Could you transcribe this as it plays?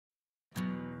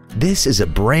This is a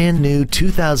brand new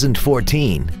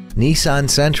 2014 Nissan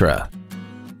Sentra.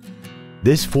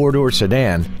 This four-door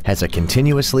sedan has a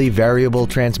continuously variable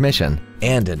transmission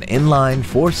and an inline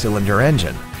four-cylinder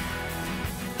engine.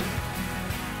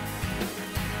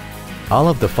 All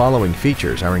of the following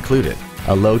features are included: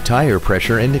 a low tire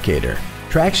pressure indicator,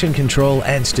 traction control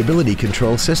and stability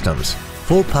control systems,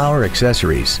 full power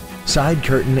accessories, side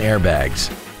curtain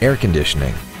airbags, air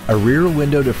conditioning, a rear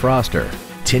window defroster,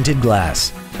 tinted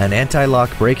glass, an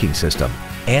anti-lock braking system,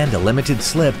 and a limited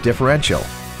slip differential.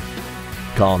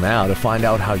 Call now to find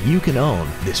out how you can own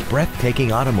this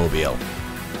breathtaking automobile.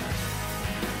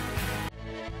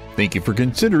 Thank you for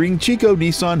considering Chico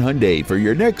Nissan Hyundai for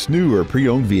your next new or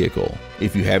pre-owned vehicle.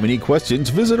 If you have any questions,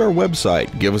 visit our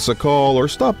website, give us a call, or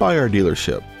stop by our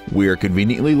dealership. We are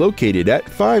conveniently located at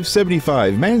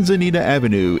 575 Manzanita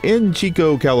Avenue in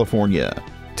Chico, California.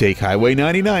 Take Highway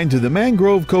 99 to the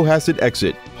Mangrove Cohasset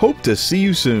exit. Hope to see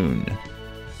you soon.